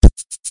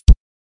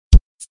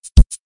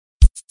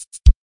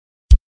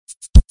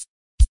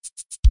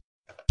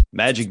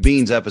Magic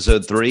Beans,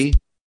 episode 3.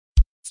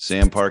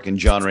 Sam, Park, and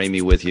John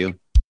Ramey with you.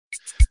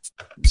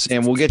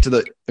 Sam, we'll get to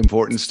the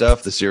important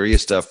stuff, the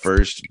serious stuff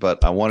first,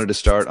 but I wanted to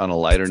start on a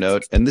lighter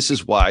note. And this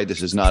is why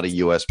this is not a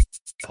U.S.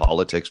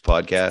 politics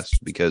podcast,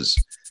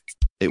 because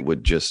it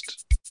would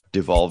just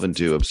devolve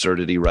into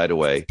absurdity right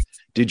away.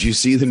 Did you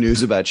see the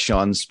news about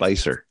Sean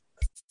Spicer?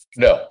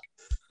 No.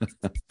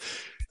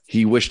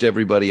 He wished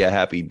everybody a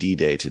happy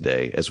D-Day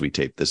today as we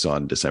tape this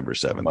on December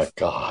 7th. Oh, my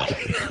God.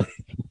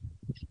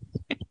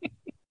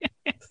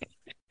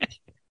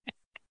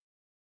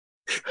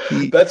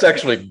 That's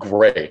actually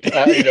great.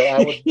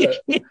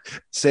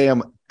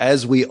 Sam,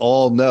 as we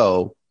all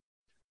know,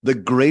 the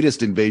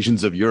greatest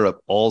invasions of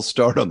Europe all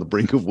start on the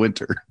brink of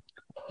winter.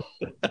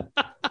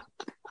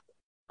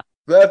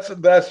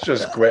 That's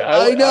just great.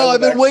 I know. I've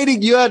been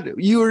waiting.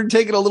 You were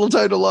taking a little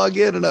time to log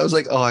in, and I was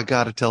like, "Oh, I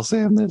got to tell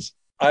Sam this."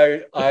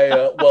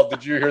 Well,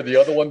 did you hear the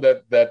other one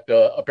that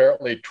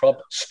apparently Trump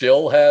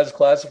still has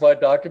classified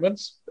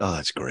documents? Oh,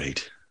 that's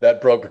great.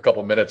 That broke a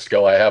couple minutes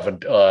ago. I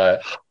haven't heard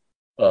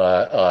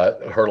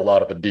a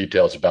lot of the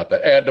details about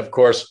that. And of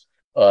course,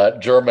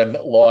 German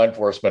law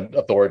enforcement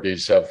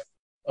authorities have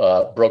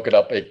broken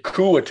up a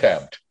coup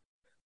attempt.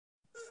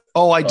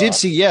 Oh, I did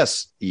see.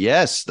 Yes,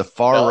 the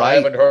far right. I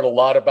haven't heard a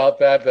lot about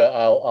that.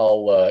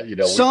 I'll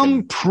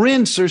some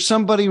prince or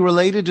somebody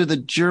related to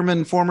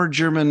the former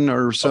German,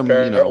 or some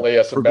apparently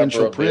as a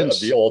provincial member prince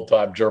of the old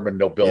time German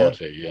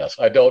nobility. Yeah. Yes,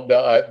 I don't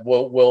know.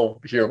 We'll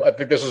hear. I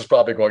think this is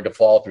probably going to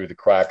fall through the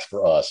cracks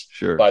for us.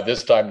 Sure. By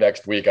this time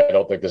next week, I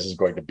don't think this is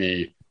going to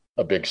be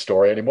a big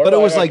story anymore. But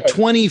it was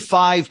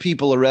 25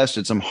 people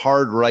arrested. Some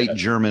hard right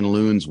German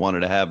loons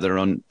wanted to have their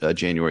own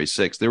January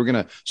 6th. They were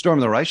going to storm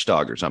the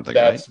Reichstag or something.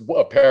 That's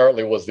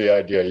apparently was the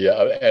idea.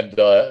 Yeah. And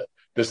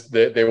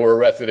they were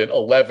arrested in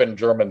 11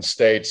 German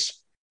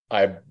states.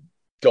 I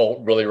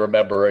don't really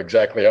remember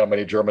exactly how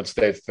many German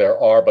states there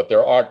are, but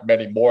there aren't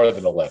many more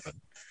than 11.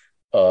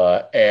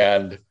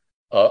 And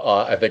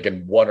I think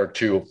in 1 or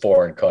 2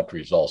 foreign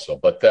countries also.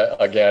 But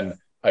again,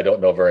 I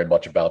don't know very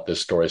much about this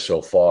story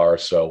so far.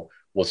 So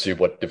we'll see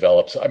what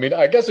develops. I mean,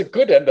 I guess it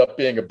could end up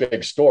being a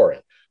big story,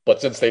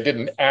 but since they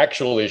didn't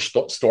actually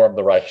storm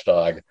the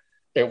Reichstag,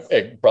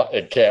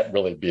 it can't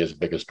really be as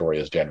big a story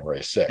as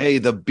January 6th. Hey,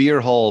 the beer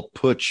hall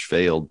putsch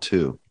failed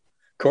too.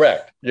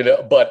 Correct.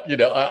 But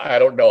I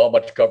don't know how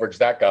much coverage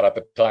that got at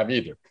the time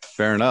either.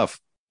 Fair enough.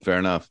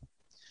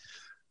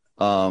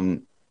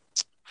 From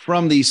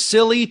the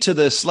silly to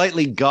the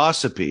slightly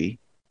gossipy,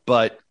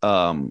 but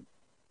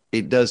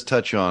it does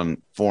touch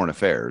on foreign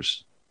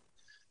affairs.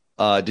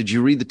 Did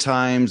you read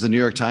the New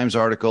York Times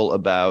article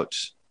about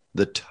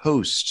the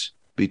toast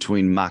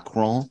between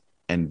Macron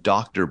and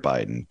Dr.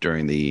 Biden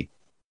during the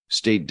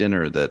state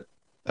dinner that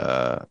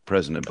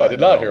President Biden I did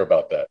not hear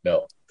about that,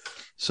 no.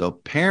 So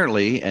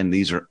apparently, and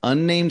these are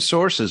unnamed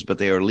sources, but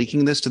they are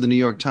leaking this to the New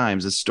York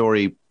Times, this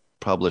story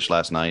published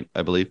last night,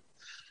 I believe.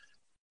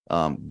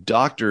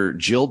 Dr.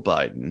 Jill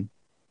Biden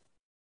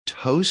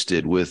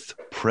toasted with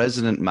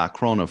President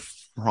Macron of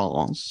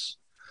France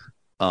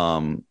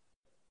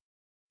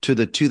to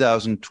the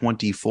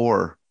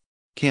 2024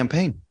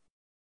 campaign.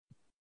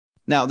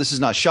 Now, this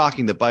is not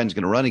shocking that Biden's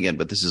going to run again,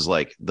 but this is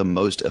like the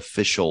most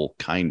official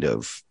kind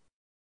of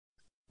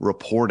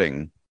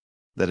reporting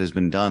that has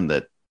been done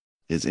that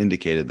is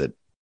indicated that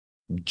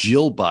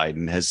Jill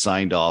Biden has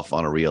signed off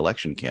on a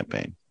re-election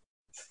campaign.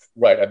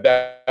 Right. And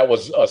that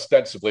was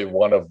ostensibly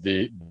one of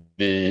the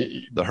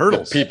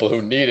hurdles, the people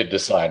who needed to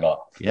sign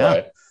off. Yeah.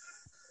 Right?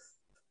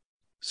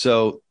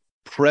 So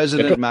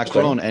President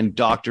Macron and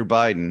Dr.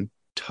 Biden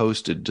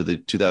toasted to the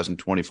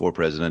 2024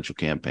 presidential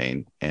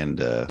campaign. And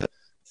but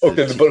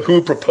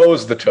who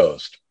proposed the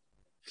toast?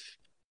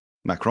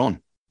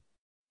 Macron.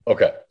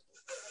 Okay.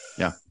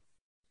 Yeah.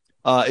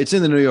 It's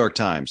in the New York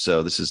Times,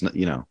 so this is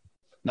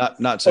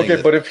not saying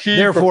okay, but if he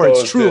therefore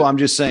it's true. I'm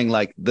just saying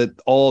like that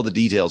all the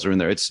details are in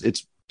there.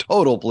 It's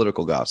total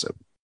political gossip.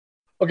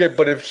 Okay,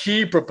 but if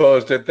he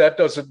proposed it, that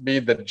doesn't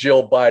mean that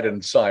Jill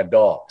Biden signed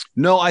off.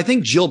 No, I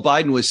think Jill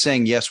Biden was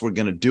saying, yes, we're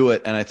going to do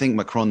it. And I think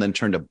Macron then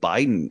turned to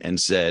Biden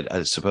and said,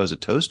 I suppose a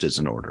toast is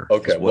in order.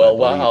 Okay,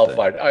 well, I'll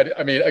find.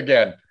 I mean,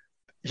 again,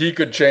 he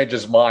could change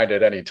his mind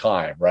at any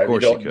time, right? Of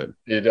course he could.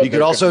 He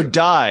could also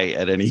die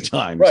at any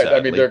time. Right.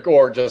 Sadly. I mean,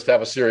 or just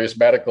have a serious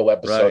medical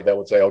episode that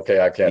would say, okay,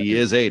 I can't. He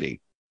is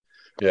 80.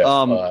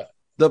 Yeah.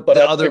 But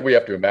I think we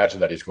have to imagine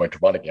that he's going to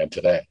run again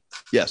today.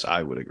 Yes,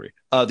 I would agree.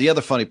 The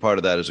other funny part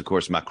of that is, of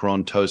course,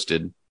 Macron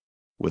toasted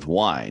with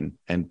wine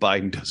and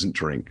Biden doesn't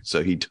drink.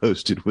 So he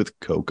toasted with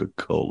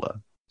Coca-Cola.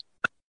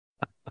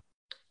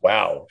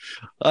 Wow.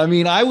 I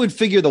mean, I would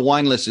figure the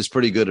wine list is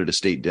pretty good at a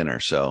state dinner.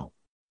 So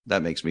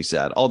that makes me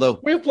sad. Although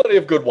we have plenty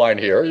of good wine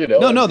here,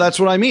 No, that's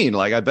what I mean.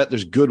 Like, I bet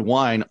there's good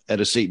wine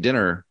at a state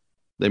dinner.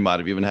 They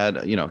might have even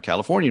had,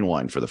 Californian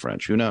wine for the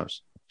French. Who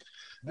knows?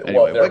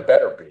 Anyway, there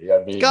better be.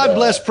 I mean, God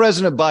bless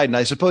President Biden.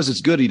 I suppose it's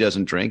good he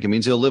doesn't drink. It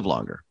means he'll live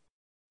longer.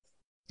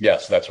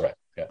 Yes, that's right.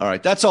 Yeah. All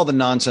right. That's all the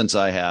nonsense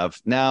I have.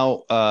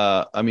 Now,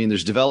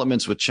 there's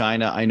developments with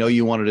China. I know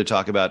you wanted to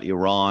talk about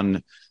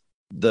Iran.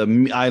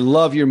 I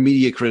love your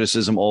media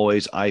criticism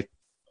always. I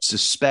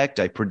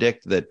I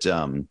predict that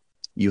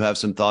you have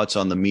some thoughts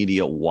on the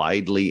media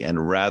widely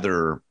and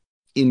rather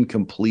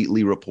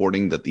incompletely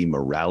reporting that the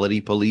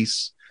morality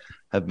police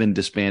have been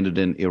disbanded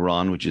in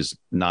Iran, which is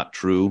not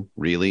true,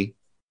 really.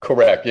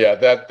 Correct. Yeah.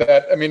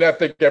 I mean, I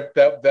think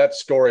that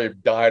story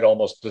died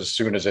almost as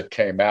soon as it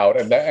came out,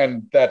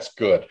 and that's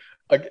good.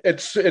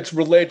 It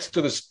relates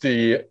to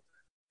the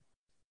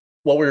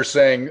what we were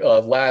saying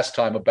last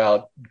time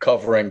about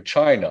covering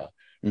China,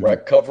 mm-hmm.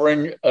 right?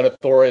 Covering an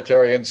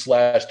authoritarian /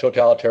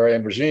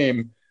 totalitarian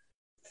regime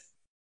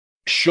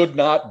should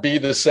not be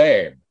the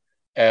same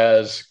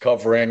as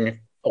covering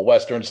a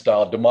Western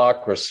style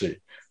democracy.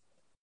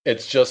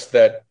 It's just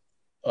that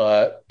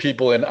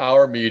people in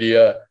our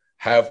media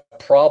have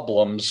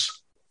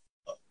problems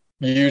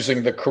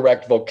using the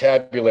correct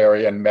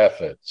vocabulary and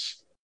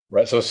methods,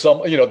 right? So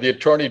the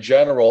Attorney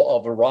General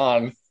of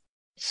Iran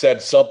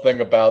said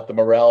something about the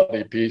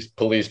morality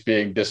police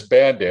being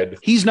disbanded.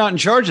 He's not in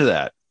charge of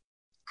that.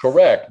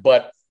 Correct.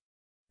 But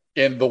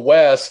in the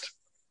West,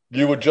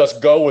 you would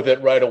just go with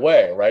it right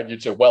away, right?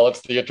 You'd say, well,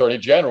 it's the Attorney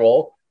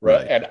General,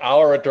 right? And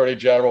our Attorney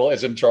General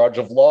is in charge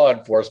of law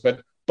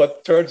enforcement,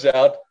 but turns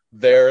out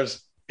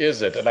theirs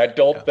isn't. And I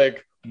don't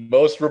think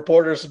most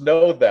reporters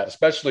know that,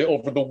 especially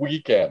over the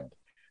weekend.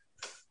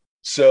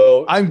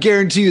 So I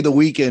guarantee you the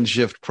weekend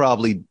shift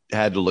probably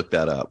had to look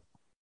that up.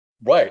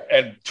 Right.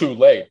 And too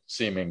late,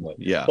 seemingly.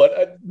 Yeah.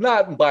 But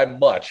not by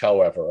much,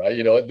 however.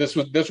 This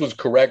was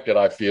corrected,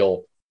 I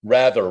feel,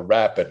 rather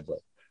rapidly.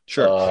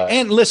 Sure.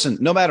 And listen,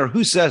 no matter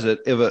who says it,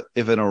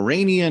 if an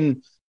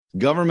Iranian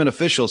government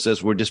official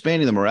says we're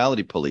disbanding the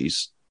morality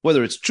police,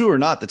 whether it's true or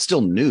not, that's still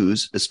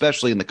news,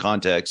 especially in the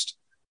context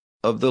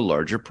of the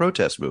larger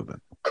protest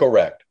movement.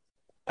 Correct.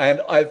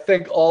 And I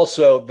think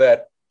also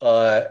that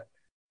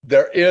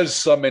there is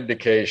some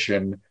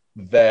indication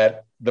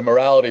that the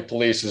morality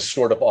police is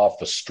sort of off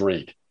the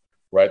street,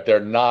 right? They're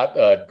not,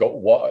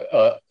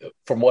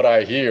 from what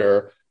I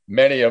hear,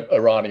 many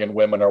Iranian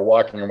women are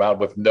walking around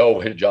with no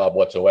hijab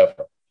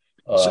whatsoever.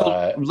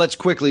 So let's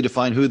quickly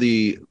define who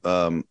the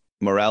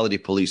morality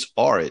police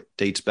are. It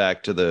dates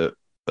back to the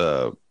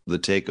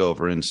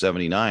takeover in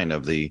 '79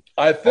 of the.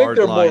 I think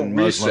they're more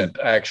recent,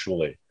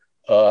 actually,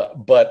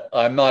 but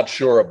I'm not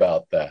sure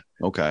about that.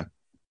 Okay.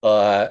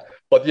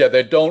 But yeah,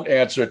 they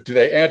answer to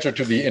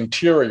the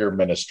Interior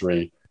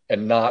Ministry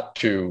and not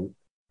to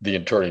the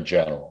Attorney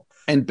General.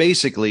 And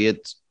basically,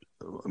 it's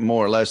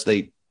more or less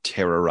they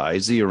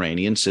terrorize the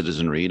Iranian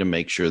citizenry to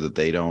make sure that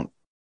they don't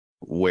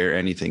wear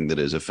anything that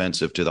is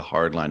offensive to the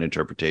hardline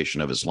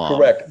interpretation of Islam.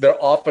 Correct.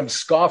 They're often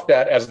scoffed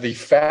at as the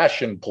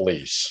fashion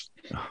police.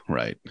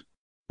 Right.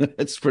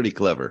 It's pretty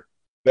clever.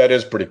 That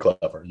is pretty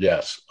clever,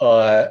 yes.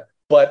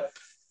 But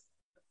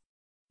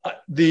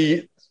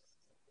the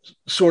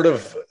sort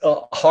of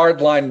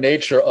hardline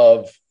nature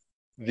of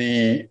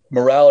the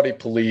morality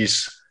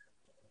police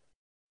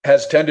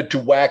has tended to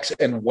wax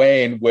and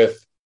wane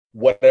with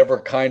whatever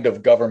kind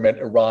of government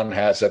Iran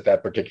has at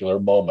that particular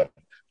moment.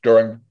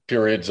 During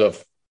periods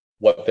of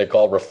what they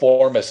call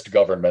reformist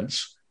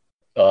governments,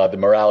 the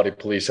morality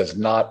police has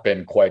not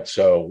been quite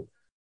so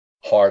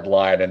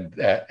hardline,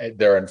 and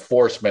their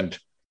enforcement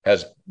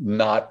has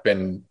not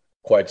been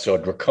quite so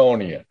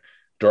draconian.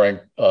 During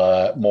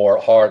more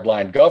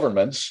hardline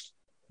governments,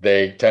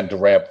 they tend to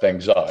ramp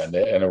things up, and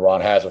Iran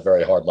has a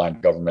very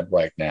hardline government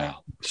right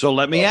now. So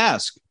let me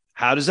ask,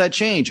 how does that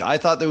change? I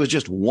thought there was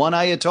just one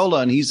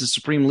Ayatollah, and he's the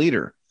supreme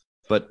leader.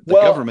 But the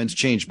government's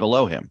changed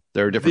below him.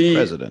 There are different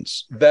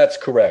presidents. That's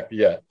correct,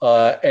 yeah.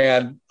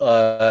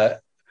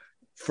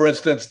 For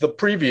instance, the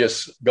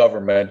previous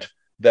government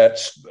that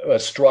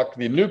struck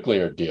the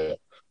nuclear deal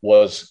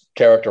was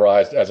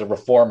characterized as a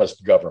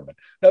reformist government.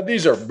 Now,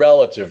 these are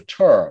relative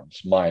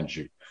terms, mind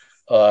you,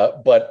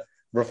 but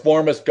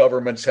reformist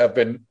governments have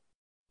been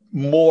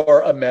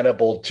more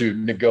amenable to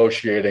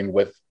negotiating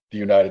with the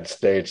United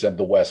States and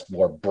the West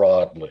more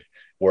broadly.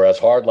 Whereas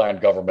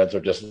hardline governments are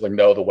just like,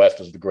 no, the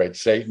West is the great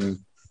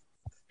Satan,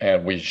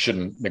 and we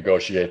shouldn't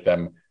negotiate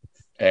them,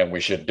 and we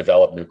should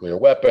develop nuclear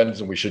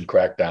weapons, and we should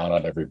crack down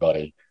on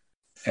everybody,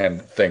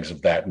 and things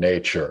of that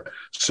nature.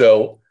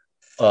 So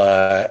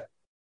the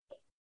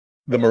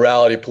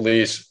morality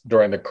police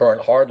during the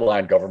current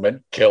hardline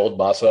government killed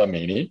Masa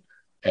Amini,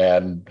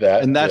 and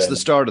that's the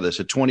start of this,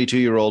 a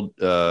 22-year-old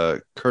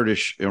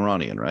Kurdish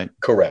Iranian, right?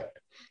 Correct.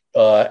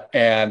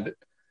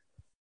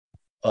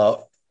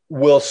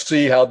 We'll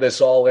see how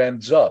this all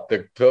ends up.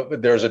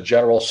 There's a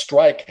general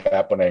strike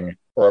happening,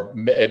 or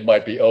it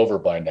might be over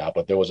by now,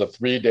 but there was a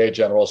 3-day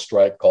general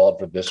strike called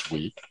for this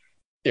week.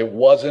 It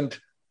wasn't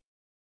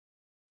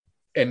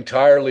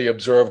entirely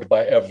observed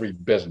by every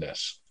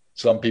business.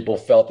 Some people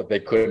felt that they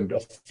couldn't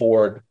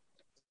afford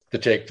to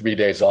take 3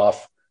 days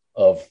off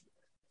of,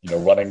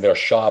 running their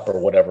shop or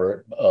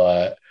whatever.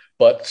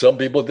 But some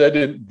people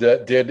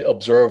did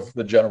observe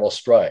the general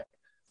strike.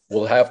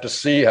 We'll have to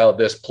see how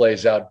this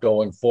plays out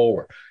going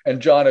forward.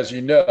 And John, as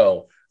you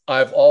know,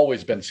 I've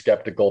always been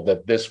skeptical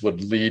that this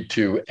would lead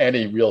to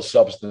any real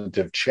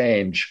substantive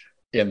change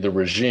in the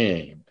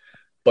regime.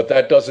 But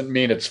that doesn't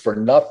mean it's for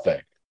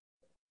nothing.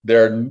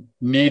 there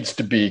needs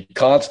to be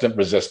constant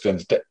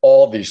resistance to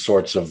all these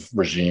sorts of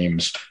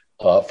regimes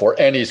for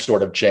any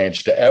sort of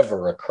change to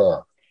ever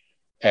occur.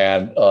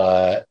 And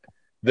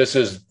this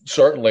is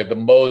certainly the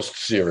most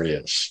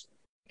serious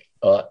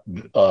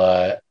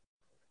that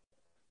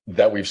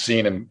we've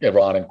seen in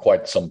Iran in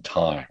quite some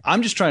time.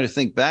 I'm just trying to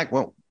think back.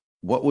 What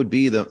would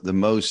be the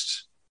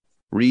most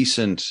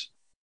recent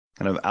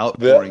kind of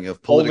outpouring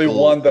of political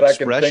only one that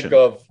expression? I can think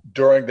of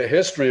during the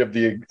history of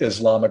the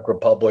Islamic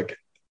Republic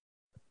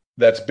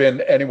that's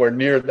been anywhere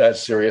near that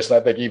serious, and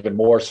I think even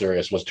more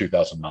serious, was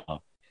 2009.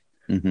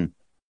 Mm-hmm.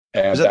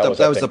 And that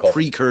was the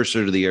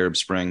precursor to the Arab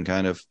Spring,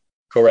 kind of?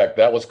 Correct.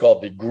 That was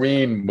called the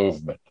Green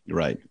Movement.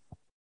 Right.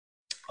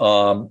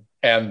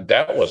 And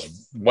that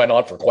went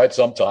on for quite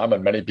some time,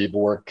 and many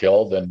people were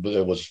killed, and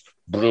it was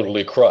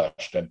brutally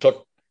crushed and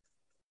took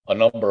a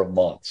number of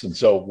months. And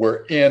so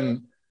we're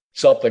in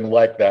something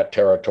like that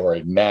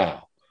territory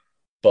now,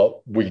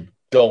 but we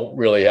don't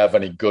really have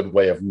any good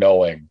way of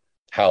knowing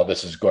how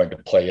this is going to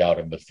play out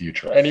in the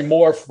future any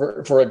more,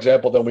 for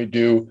example, than we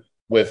do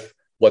with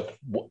what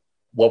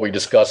we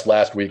discussed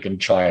last week in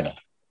China,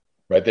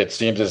 right? It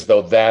seems as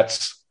though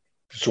that's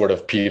sort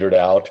of petered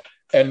out,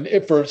 and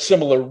for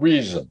similar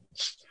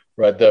reasons,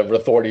 right? The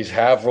authorities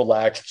have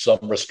relaxed some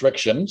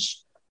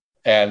restrictions,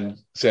 and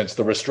since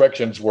the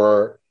restrictions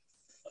were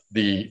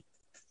the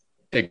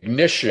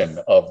ignition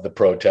of the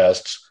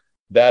protests,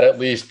 that at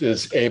least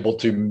is able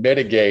to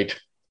mitigate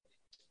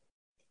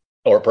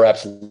or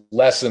perhaps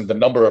lessen the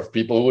number of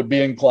people who would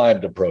be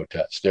inclined to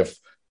protest. If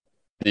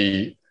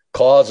the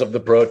cause of the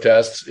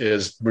protests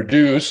is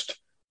reduced,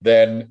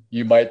 then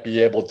you might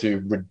be able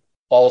to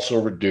also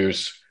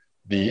reduce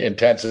the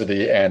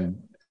intensity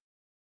and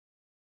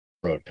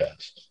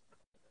protests.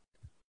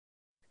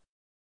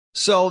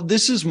 So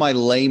this is my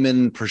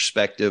layman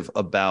perspective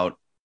about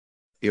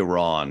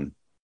Iran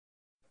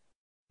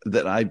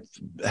that I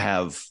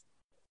have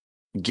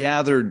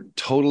gathered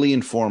totally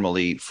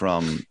informally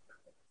from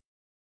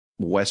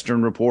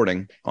Western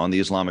reporting on the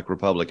Islamic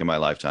Republic in my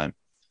lifetime.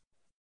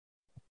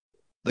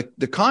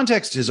 The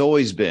context has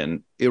always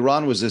been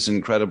Iran was this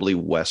incredibly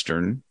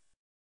Western,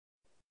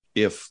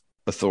 if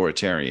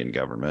authoritarian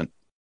government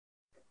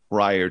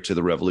prior to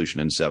the revolution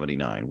in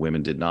 79.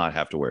 Women did not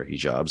have to wear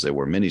hijabs. They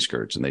wore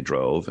miniskirts and they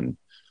drove, and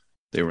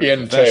they were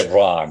in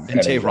Tehran. In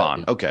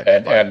Tehran. Okay.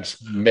 And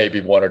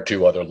maybe one or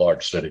two other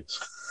large cities.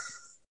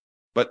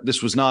 But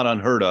this was not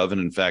unheard of,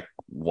 and in fact,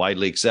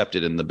 widely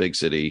accepted in the big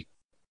city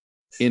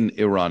in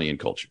Iranian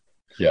culture.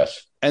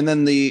 Yes. And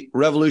then the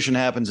revolution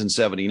happens in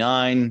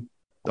 79.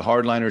 The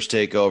hardliners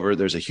take over.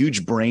 There's a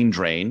huge brain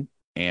drain.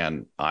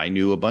 And I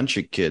knew a bunch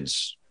of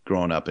kids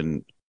growing up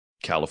in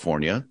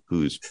California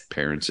whose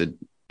parents had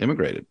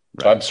immigrated.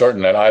 Right? I'm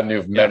certain that I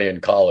knew many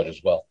in college as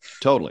well.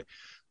 Totally.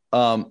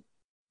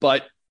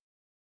 But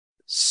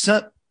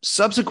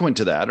subsequent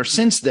to that, or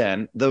since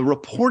then, the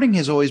reporting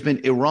has always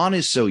been Iran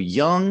is so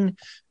young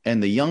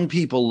and the young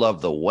people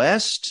love the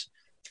West.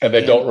 And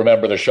they don't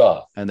remember the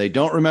Shah. And they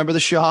don't remember the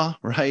Shah,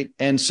 right?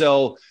 And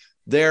so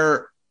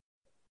they're,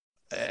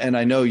 and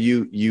I know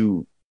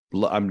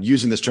I'm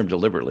using this term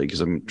deliberately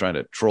because I'm trying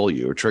to troll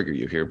you or trigger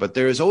you here, but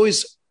there has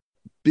always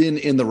been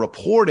in the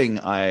reporting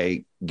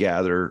I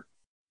gather,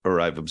 or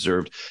I've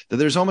observed, that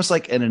there's almost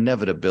like an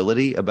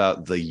inevitability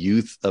about the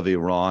youth of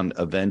Iran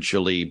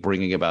eventually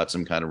bringing about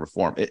some kind of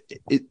reform.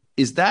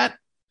 Is that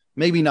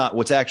maybe not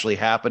what's actually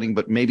happening,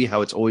 but maybe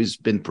how it's always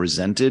been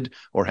presented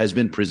or has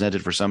been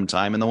presented for some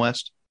time in the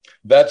West?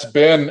 That's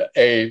been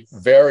a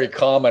very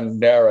common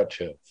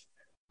narrative.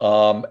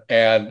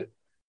 And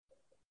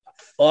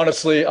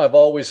honestly, I've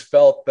always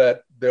felt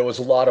that there was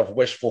a lot of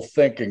wishful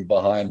thinking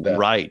behind that.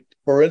 Right.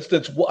 For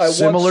instance,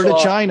 similar to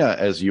China,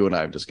 as you and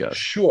I have discussed.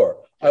 Sure.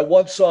 I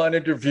once saw an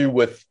interview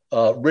with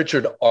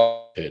Richard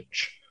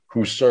Armitage,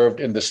 who served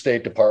in the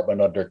State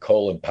Department under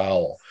Colin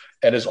Powell,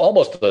 and is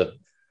almost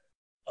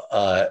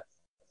a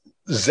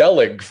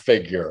Zelig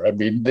figure. I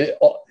mean,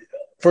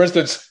 for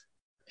instance,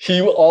 he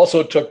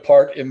also took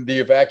part in the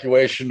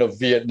evacuation of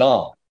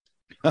Vietnam.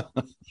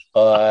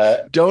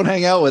 Don't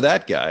hang out with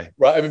that guy.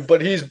 Right. I mean,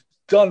 but he's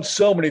done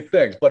so many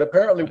things. But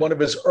apparently one of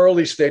his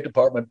early State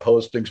Department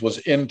postings was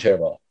in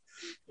Tehran,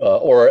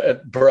 or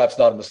perhaps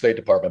not in the State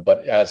Department,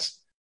 but as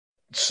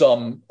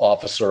some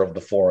officer of the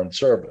Foreign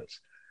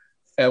Service.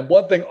 And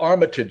one thing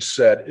Armitage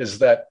said is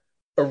that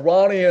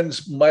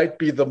Iranians might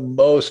be the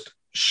most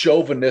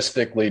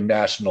chauvinistically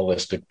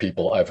nationalistic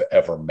people I've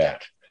ever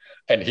met.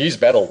 And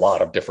he's met a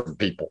lot of different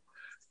people.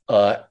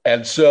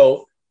 And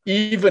so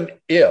even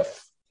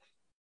if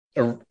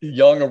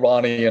young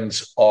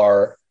Iranians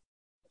are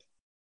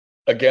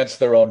against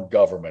their own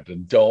government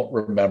and don't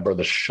remember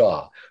the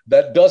Shah,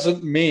 that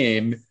doesn't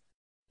mean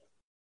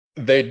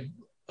they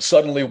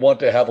suddenly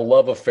want to have a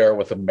love affair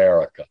with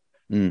America.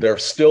 They're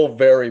still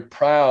very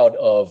proud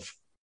of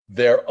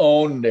their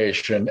own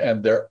nation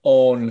and their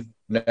own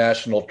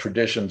national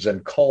traditions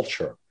and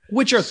culture,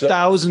 which are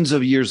thousands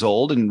of years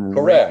old and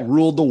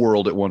ruled the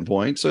world at one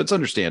point. So it's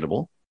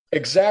understandable.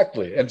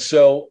 Exactly. And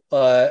so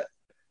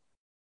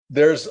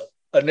there's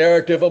a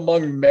narrative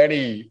among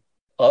many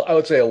I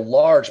would say, a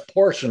large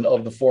portion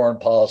of the foreign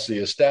policy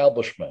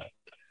establishment,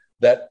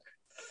 that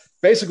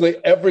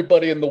basically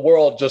everybody in the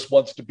world just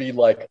wants to be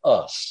like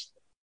us.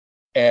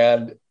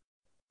 And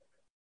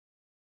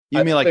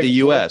you mean like the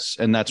U.S.,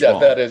 and that's yeah,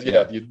 wrong. that is,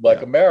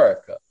 like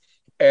America.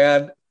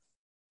 And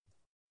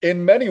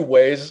in many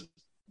ways,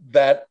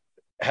 that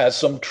has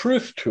some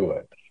truth to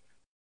it.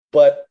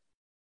 But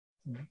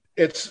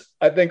it's,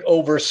 I think,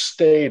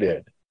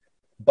 overstated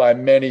by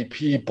many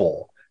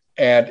people.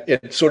 And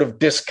it sort of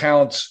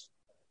discounts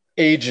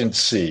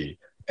agency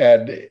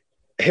and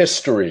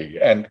history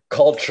and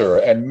culture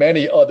and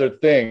many other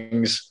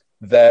things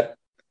that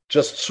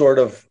just sort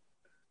of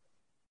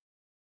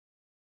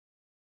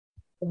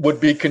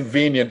would be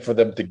convenient for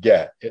them to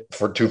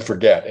to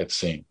forget, it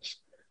seems.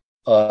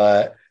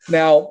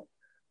 Now,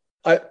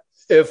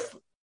 if,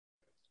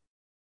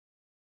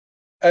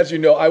 as you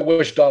know, I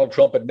wish Donald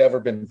Trump had never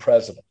been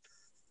president,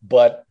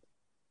 but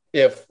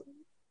if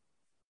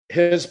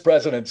his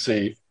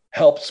presidency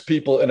helps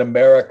people in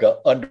America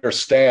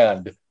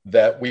understand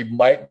that we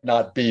might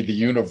not be the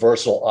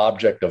universal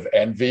object of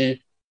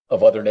envy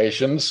of other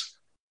nations,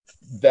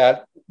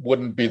 that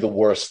wouldn't be the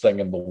worst thing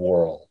in the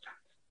world.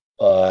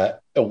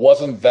 It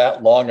wasn't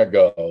that long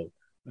ago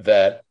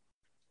that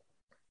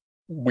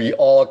we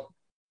all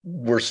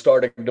were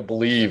starting to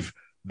believe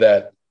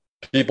that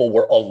people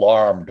were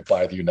alarmed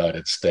by the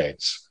United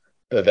States,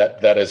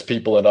 that is,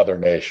 people in other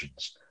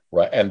nations,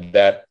 right? And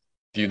that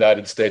the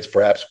United States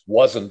perhaps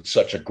wasn't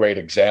such a great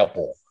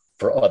example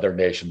for other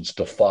nations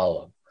to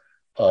follow.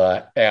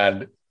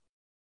 And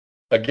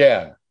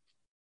again,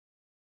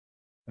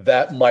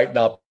 that might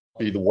not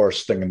be the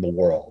worst thing in the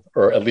world,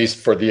 or at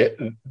least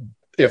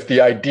if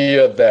the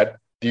idea that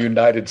the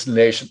United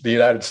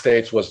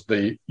States was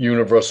the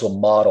universal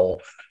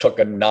model took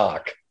a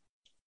knock,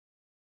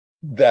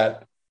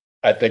 that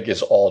I think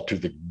is all to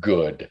the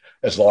good,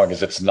 as long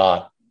as it's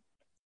not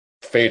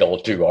fatal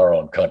to our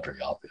own country,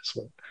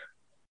 obviously,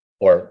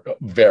 or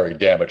very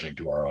damaging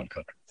to our own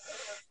country.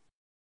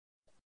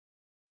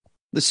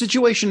 The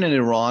situation in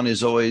Iran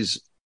is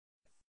always,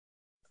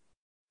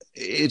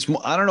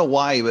 I don't know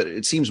why, but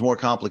it seems more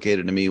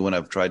complicated to me when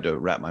I've tried to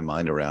wrap my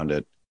mind around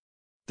it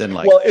than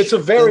like, well, it's a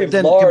very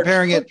large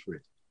comparing country.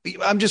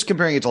 I'm just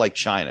comparing it to like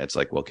China. It's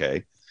like,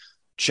 okay,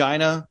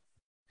 China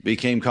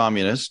became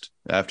communist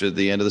after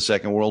the end of the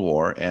Second World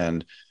War,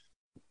 and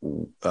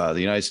the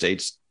United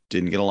States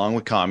didn't get along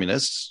with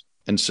communists.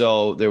 And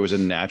so there was a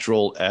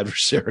natural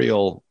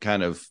adversarial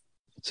kind of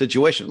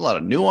situation, a lot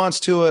of nuance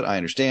to it. I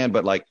understand,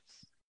 but like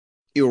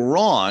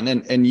Iran,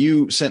 and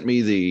you sent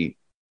me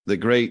the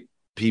great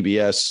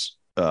PBS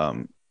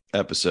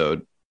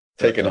episode,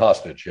 Taken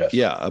Hostage. Yes.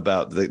 Yeah.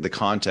 About the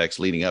context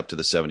leading up to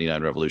the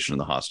 79 revolution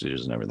and the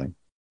hostages and everything.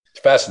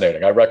 It's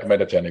fascinating. I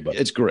recommend it to anybody.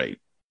 It's great.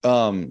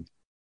 But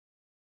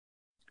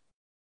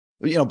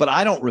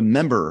I don't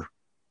remember.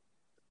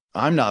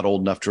 I'm not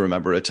old enough to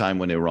remember a time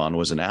when Iran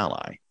was an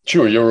ally.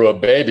 Sure, you were a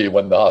baby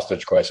when the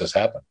hostage crisis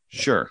happened.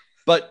 Sure,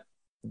 but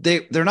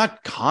they're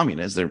not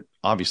communists. They're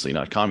obviously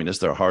not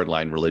communists. They're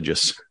hardline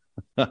religious.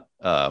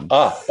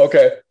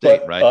 Okay,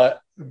 state, right?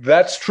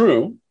 That's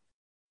true.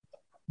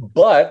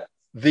 But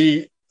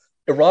the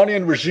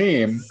Iranian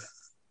regime,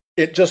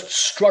 it just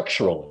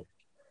structurally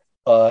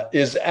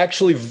is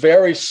actually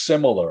very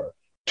similar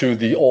to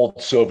the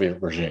old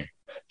Soviet regime.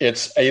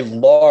 It's a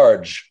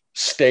large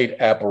state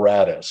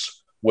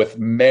apparatus with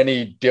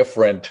many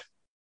different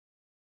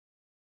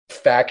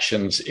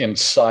factions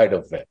inside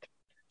of it,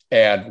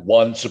 and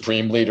one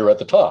supreme leader at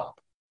the top.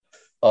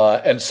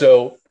 And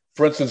so,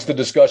 for instance, the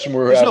discussion we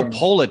were having... There's no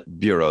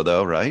Politburo,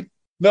 though, right?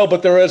 No,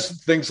 but there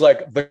is things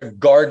like the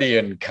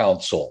Guardian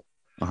Council,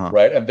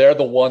 right? And they're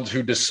the ones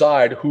who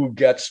decide who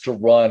gets to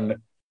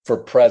run for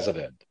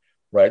president,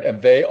 right?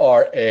 And they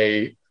are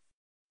a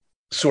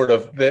sort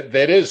of,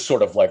 that is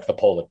sort of like the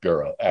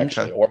Politburo,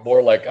 actually, or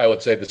more like, I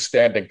would say, the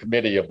standing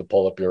committee of the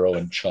Politburo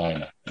in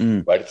China,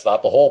 right? It's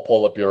not the whole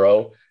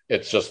Politburo.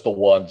 It's just the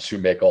ones who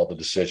make all the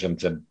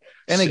decisions. And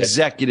an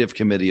executive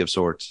committee of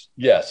sorts.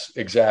 Yes,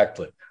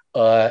 exactly.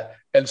 And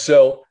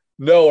so,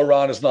 no,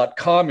 Iran is not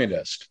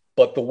communist,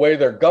 but the way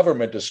their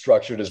government is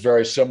structured is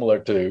very similar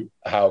to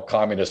how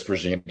communist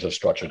regimes have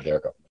structured their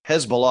government.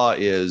 Hezbollah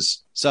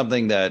is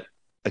something that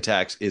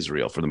attacks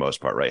Israel for the most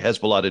part, right?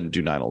 Hezbollah didn't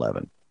do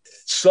 9/11.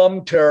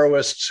 Some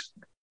terrorists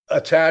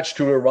attached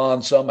to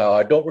Iran somehow,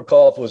 I don't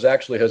recall if it was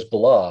actually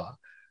Hezbollah,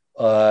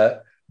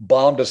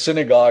 bombed a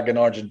synagogue in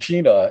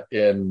Argentina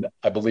in,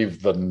 I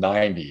believe, the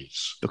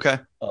 90s. Okay.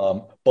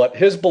 But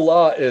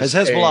Hezbollah is...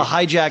 Has Hezbollah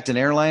hijacked an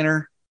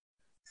airliner?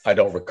 I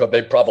don't recall.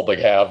 They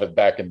probably have it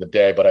back in the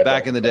day, but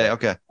back in the day,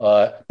 okay.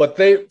 But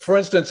they, for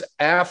instance,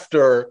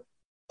 after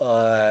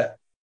the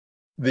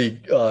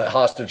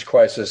hostage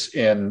crisis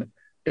in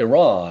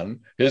Iran,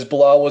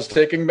 Hezbollah was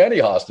taking many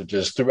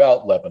hostages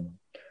throughout Lebanon.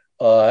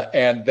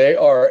 And they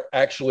are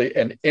actually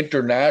an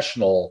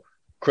international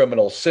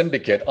criminal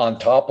syndicate on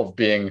top of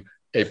being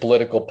a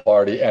political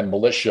party and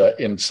militia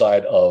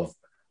inside of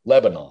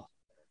Lebanon.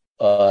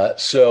 I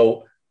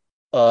suppose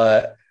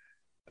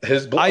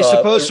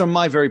from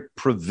my very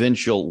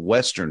provincial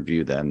Western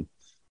view, then,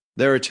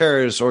 They're a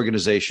terrorist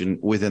organization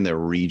within their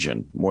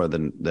region more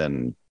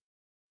than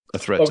a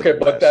threat. Okay,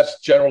 but that's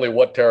generally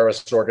what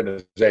terrorist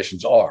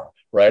organizations are,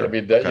 right? Sure. I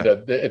mean,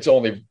 it's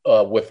only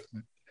with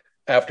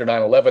after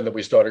 9/11 that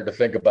we started to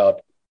think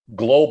about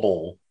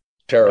global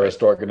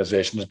terrorist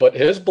organizations. But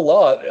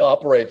Hezbollah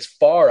operates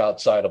far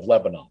outside of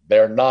Lebanon.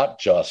 They're not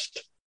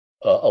just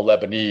a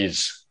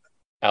Lebanese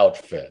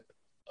outfit.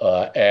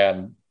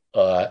 And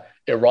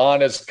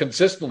Iran has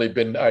consistently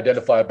been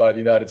identified by the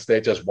United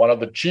States as one of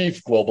the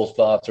chief global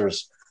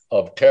sponsors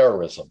of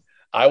terrorism.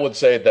 I would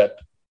say that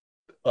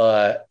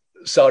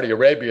Saudi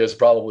Arabia is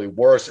probably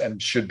worse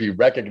and should be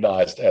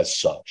recognized as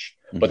such.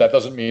 Mm-hmm. But that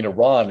doesn't mean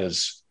Iran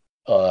is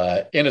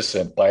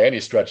innocent by any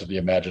stretch of the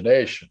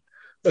imagination,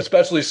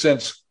 especially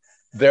since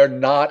they're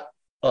not,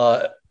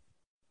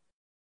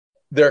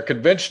 their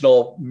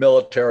conventional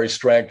military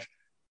strength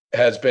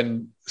has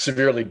been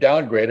severely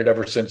downgraded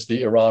ever since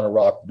the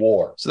Iran-Iraq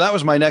war. So that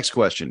was my next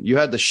question. You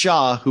had the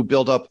Shah, who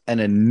built up an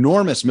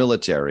enormous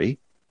military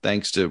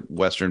thanks to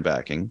Western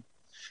backing.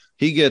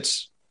 He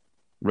gets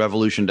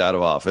revolutioned out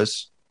of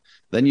office.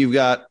 Then you've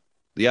got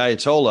the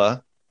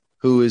Ayatollah,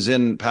 who is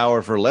in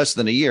power for less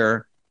than a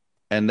year,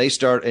 and they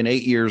start an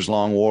 8 years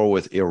long war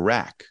with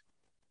Iraq.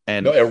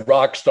 And no,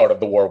 Iraq started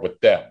the war with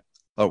them.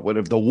 Oh, what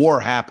if the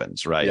war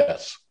happens, right?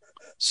 Yes.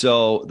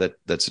 So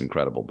that's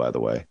incredible, by the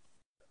way.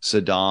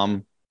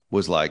 Saddam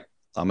was like,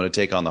 I'm going to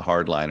take on the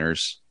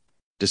hardliners,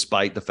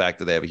 despite the fact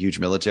that they have a huge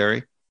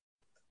military.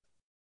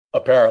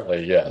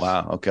 Apparently, yes.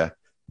 Wow. Okay.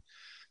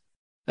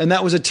 And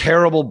that was a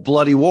terrible,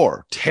 bloody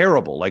war.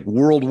 Terrible, like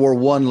World War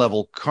I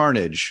level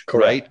carnage.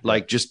 Correct. Right?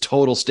 Like just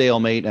total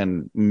stalemate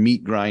and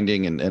meat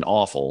grinding and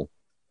awful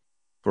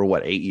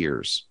for 8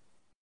 years.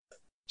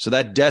 So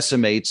that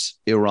decimates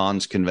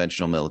Iran's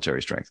conventional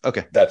military strength.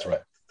 Okay. That's right.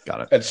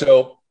 Got it. And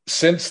so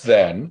since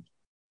then,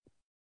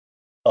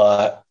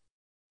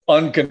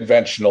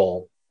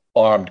 unconventional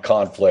armed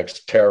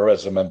conflicts,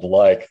 terrorism, and the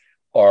like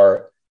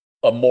are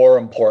a more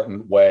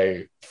important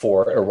way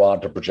for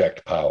Iran to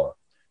project power,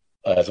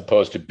 as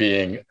opposed to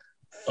being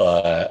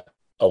a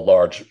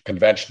large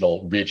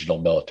conventional regional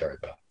military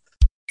power.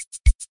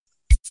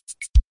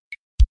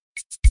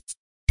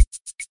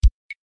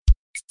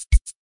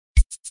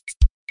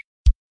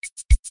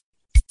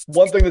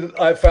 One thing that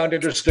I found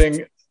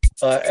interesting,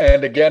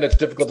 and again, it's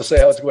difficult to say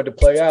how it's going to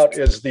play out,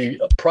 is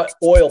the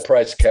oil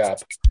price cap.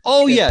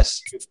 Oh,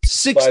 yes.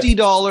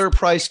 $60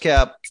 price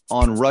cap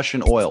on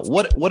Russian oil.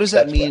 What does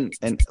that mean?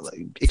 Right.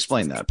 And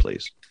explain that,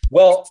 please.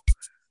 Well,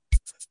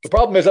 the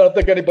problem is I don't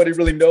think anybody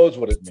really knows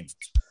what it means.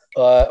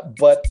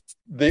 But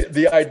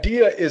the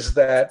idea is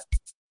that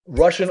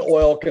Russian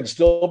oil can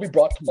still be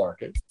brought to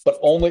market, but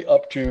only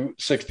up to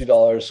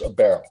 $60 a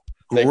barrel.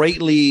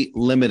 Greatly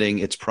limiting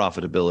its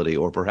profitability,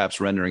 or perhaps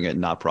rendering it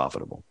not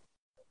profitable.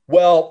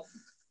 Well,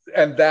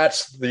 and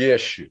that's the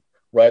issue,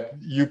 right?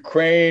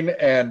 Ukraine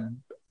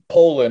and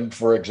Poland,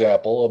 for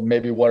example,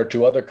 maybe one or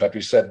two other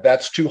countries said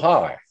that's too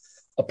high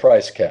a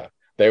price cap.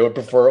 They would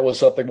prefer it was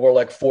something more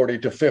like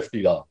 $40 to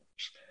 $50.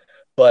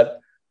 But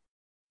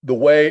the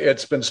way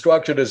it's been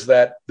structured is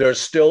that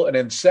there's still an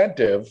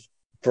incentive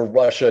for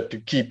Russia to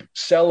keep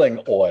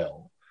selling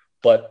oil,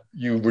 but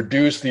you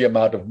reduce the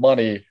amount of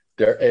money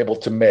they're able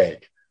to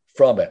make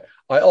from it.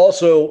 I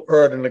also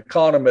heard an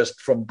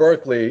economist from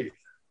Berkeley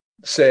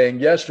saying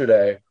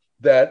yesterday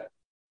that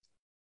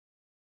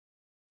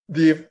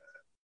the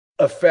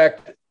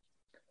effect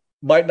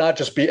might not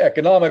just be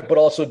economic, but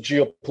also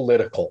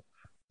geopolitical,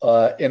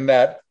 in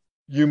that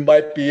you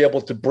might be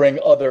able to bring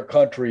other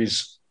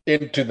countries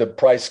into the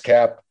price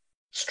cap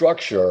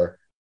structure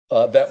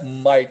that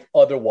might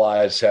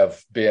otherwise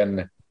have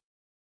been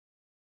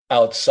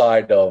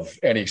outside of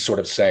any sort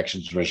of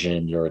sanctions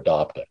regime you're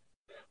adopting,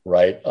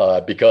 right?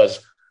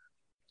 Because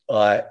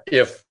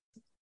if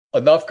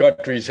enough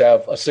countries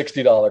have a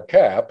 $60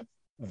 cap,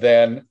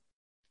 then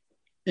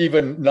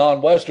even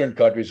non-Western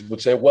countries would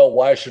say, well,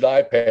 why should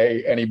I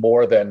pay any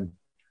more than,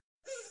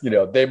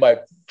 they might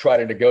try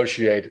to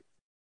negotiate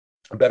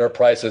better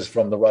prices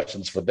from the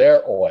Russians for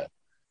their oil.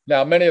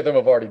 Now, many of them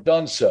have already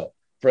done so.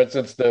 For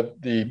instance,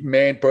 the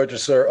main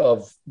purchaser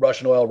of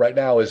Russian oil right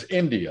now is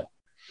India.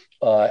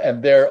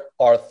 And they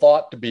are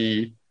thought to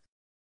be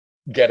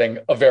getting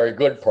a very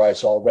good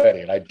price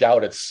already. And I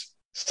doubt it's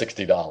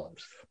 $60.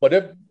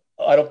 But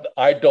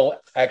I don't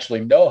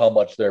actually know how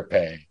much they're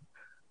paying.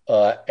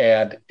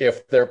 And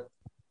if they're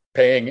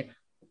paying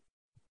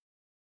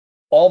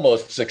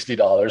almost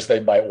 $60, they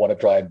might want to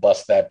try and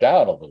bust that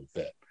down a little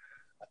bit.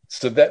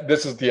 So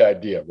this is the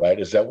idea, right?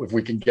 Is that if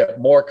we can get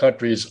more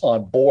countries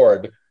on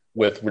board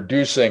with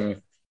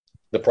reducing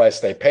the price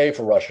they pay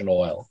for Russian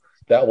oil,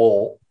 that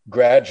will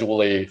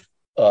gradually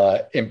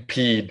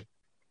impede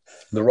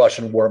the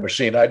Russian war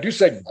machine. I do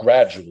say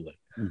gradually,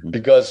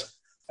 because,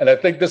 and I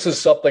think this is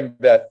something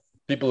that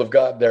people have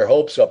gotten their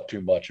hopes up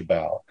too much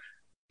about,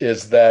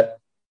 is that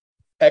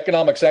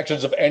economic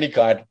sanctions of any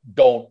kind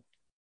don't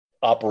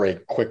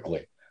operate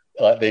quickly.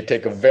 They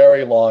take a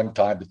very long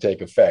time to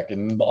take effect,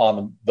 and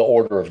on the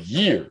order of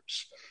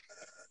years.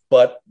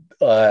 But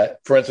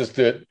for instance,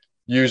 to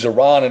use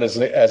Iran as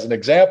an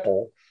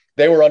example,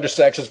 they were under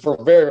sanctions for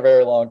a very,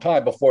 very long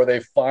time before they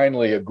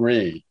finally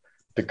agreed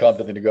to come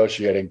to the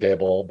negotiating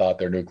table about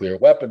their nuclear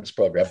weapons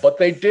program. But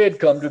they did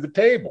come to the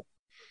table.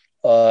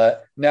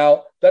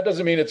 Now, that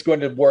doesn't mean it's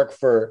going to work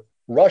for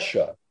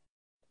Russia,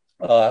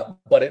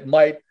 but it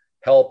might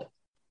help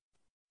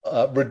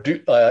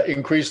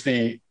increase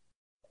the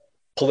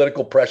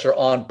political pressure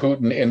on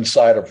Putin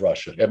inside of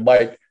Russia. It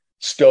might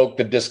stoke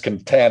the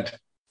discontent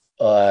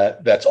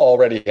that's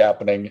already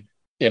happening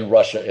in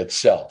Russia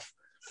itself.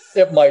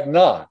 It might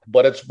not,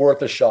 but it's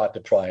worth a shot to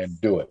try and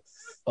do it.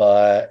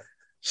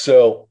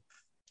 So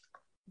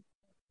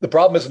the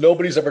problem is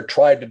nobody's ever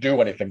tried to do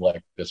anything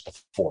like this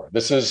before.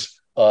 This is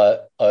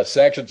a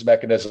sanctions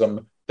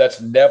mechanism that's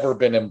never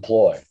been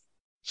employed.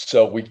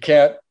 So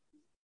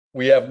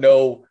we have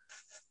no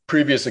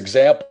previous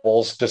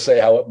examples to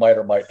say how it might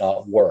or might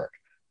not work.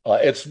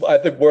 It's, I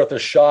think, worth a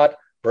shot.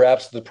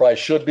 Perhaps the price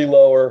should be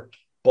lower,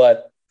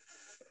 but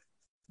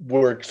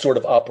we're sort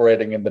of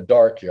operating in the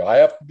dark here.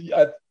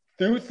 I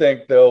do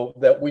think, though,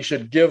 that we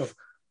should give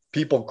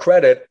people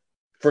credit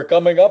for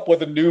coming up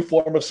with a new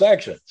form of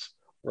sanctions,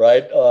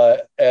 right?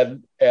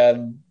 And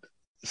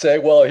say,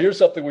 well, here's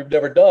something we've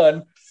never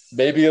done.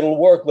 Maybe it'll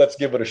work. Let's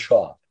give it a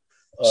shot.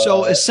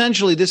 So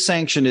essentially, this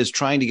sanction is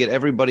trying to get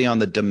everybody on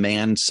the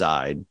demand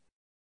side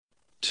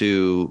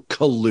to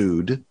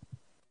collude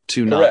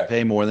to not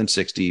pay more than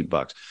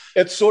 $60.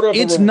 It's sort of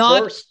it's a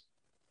reverse.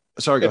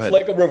 Not. Sorry, go ahead.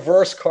 It's like a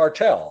reverse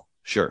cartel.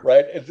 Sure.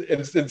 Right.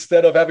 It's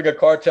instead of having a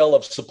cartel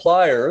of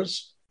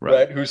suppliers,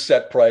 right, who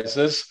set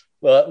prices,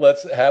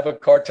 let's have a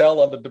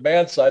cartel on the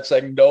demand side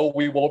saying, no,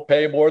 we won't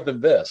pay more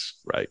than this.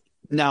 Right.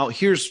 Now,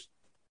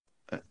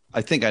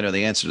 I think I know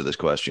the answer to this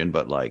question,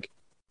 but like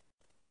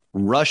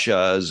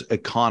Russia's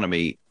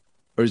economy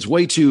is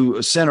way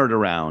too centered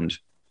around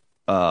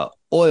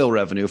oil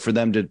revenue for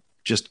them to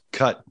just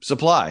cut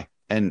supply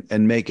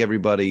and make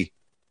everybody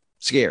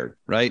scared,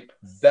 right?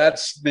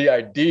 That's the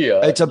idea.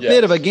 It's a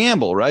bit of a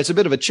gamble, right? It's a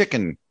bit of a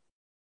chicken.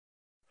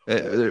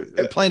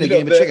 They're playing a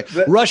game of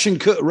chicken.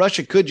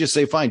 Russia could just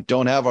say, fine,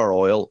 don't have our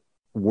oil,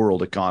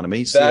 world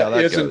economy. See how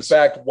that is, goes. In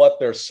fact, what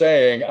they're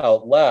saying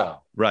out loud.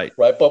 Right.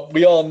 Right. But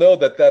we all know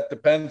that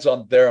depends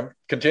on their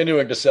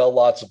continuing to sell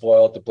lots of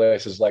oil to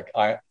places like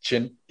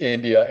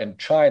India and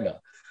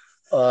China.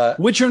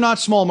 Which are not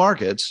small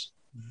markets.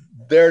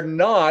 They're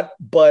not,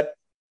 but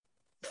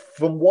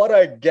from what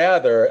I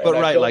gather, but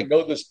and right, I don't like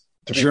know this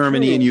to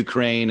Germany be true, and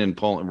Ukraine and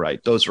Poland,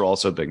 right? Those are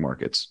also big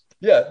markets.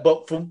 Yeah,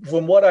 but from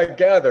what I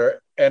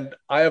gather, and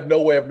I have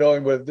no way of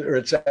knowing whether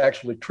it's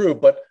actually true,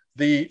 but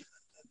the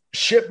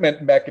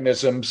shipment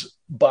mechanisms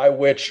by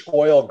which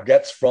oil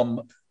gets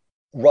from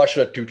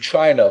Russia to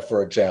China,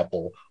 for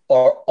example,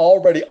 are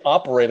already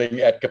operating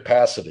at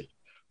capacity,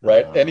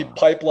 right? Any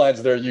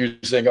pipelines they're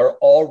using are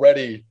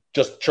already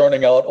just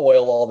churning out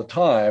oil all the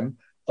time.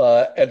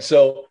 And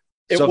so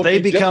if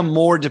they become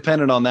more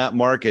dependent on that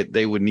market,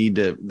 they'd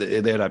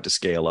have to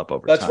scale up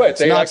over time. That's right.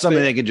 It's not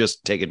something they can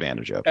just take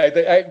advantage of.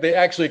 They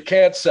actually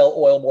can't sell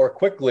oil more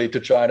quickly to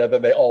China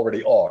than they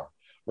already are,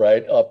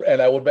 right?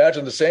 And I would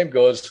imagine the same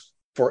goes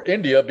for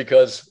India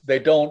because they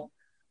don't,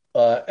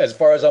 as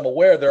far as I'm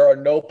aware, there are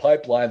no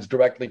pipelines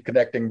directly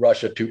connecting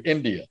Russia to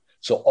India.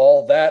 So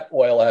all that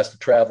oil has to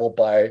travel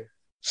by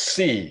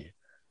sea.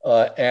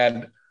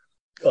 And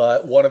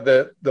one of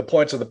the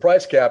points of the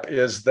price cap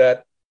is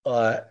that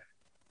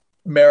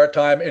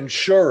maritime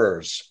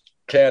insurers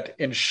can't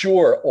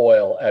insure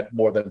oil at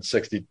more than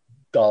 $60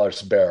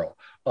 a barrel.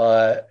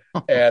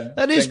 And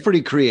that is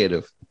pretty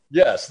creative.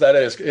 Yes,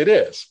 it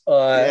is.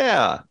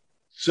 Yeah.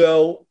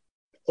 So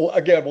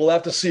again, we'll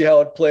have to see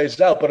how it plays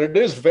out, but it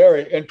is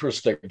very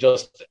interesting,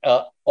 just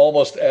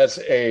almost as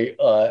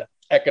a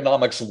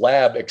economics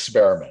lab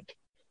experiment,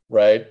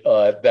 right?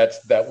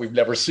 That we've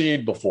never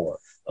seen before.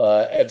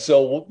 And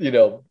so,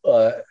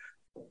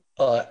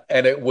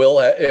 and it will.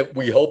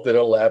 We hope that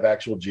it'll have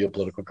actual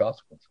geopolitical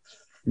consequences.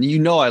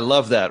 I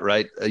love that,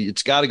 right?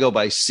 It's got to go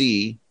by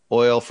sea,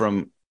 oil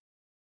from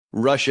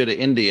Russia to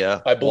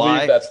India. I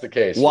believe that's the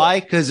case.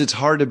 Why? Because it's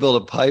hard to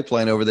build a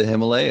pipeline over the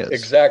Himalayas.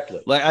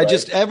 Exactly.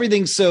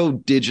 Everything's so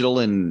digital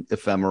and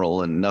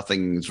ephemeral, and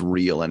nothing's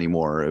real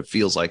anymore. It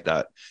feels like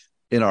that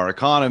in our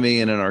economy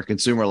and in our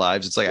consumer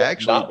lives. It's like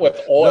actually not with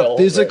oil.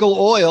 The physical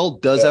oil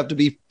does have to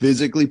be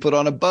physically put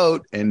on a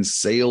boat and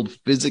sailed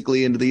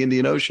physically into the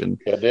Indian Ocean.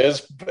 It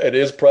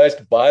is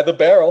priced by the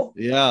barrel.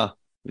 Yeah.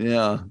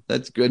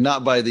 That's good.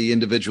 Not by the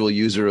individual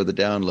user of the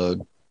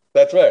download.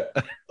 That's right.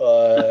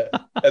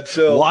 And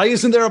so why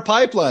isn't there a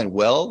pipeline?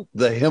 Well,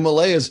 the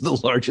Himalayas are the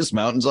largest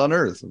mountains on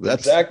earth.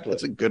 That's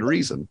a good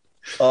reason.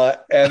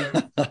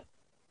 And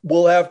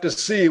we'll have to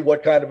see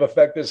what kind of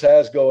effect this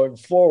has going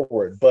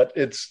forward. But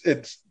it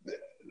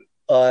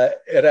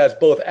has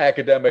both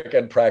academic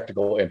and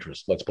practical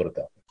interest. Let's put it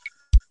that way.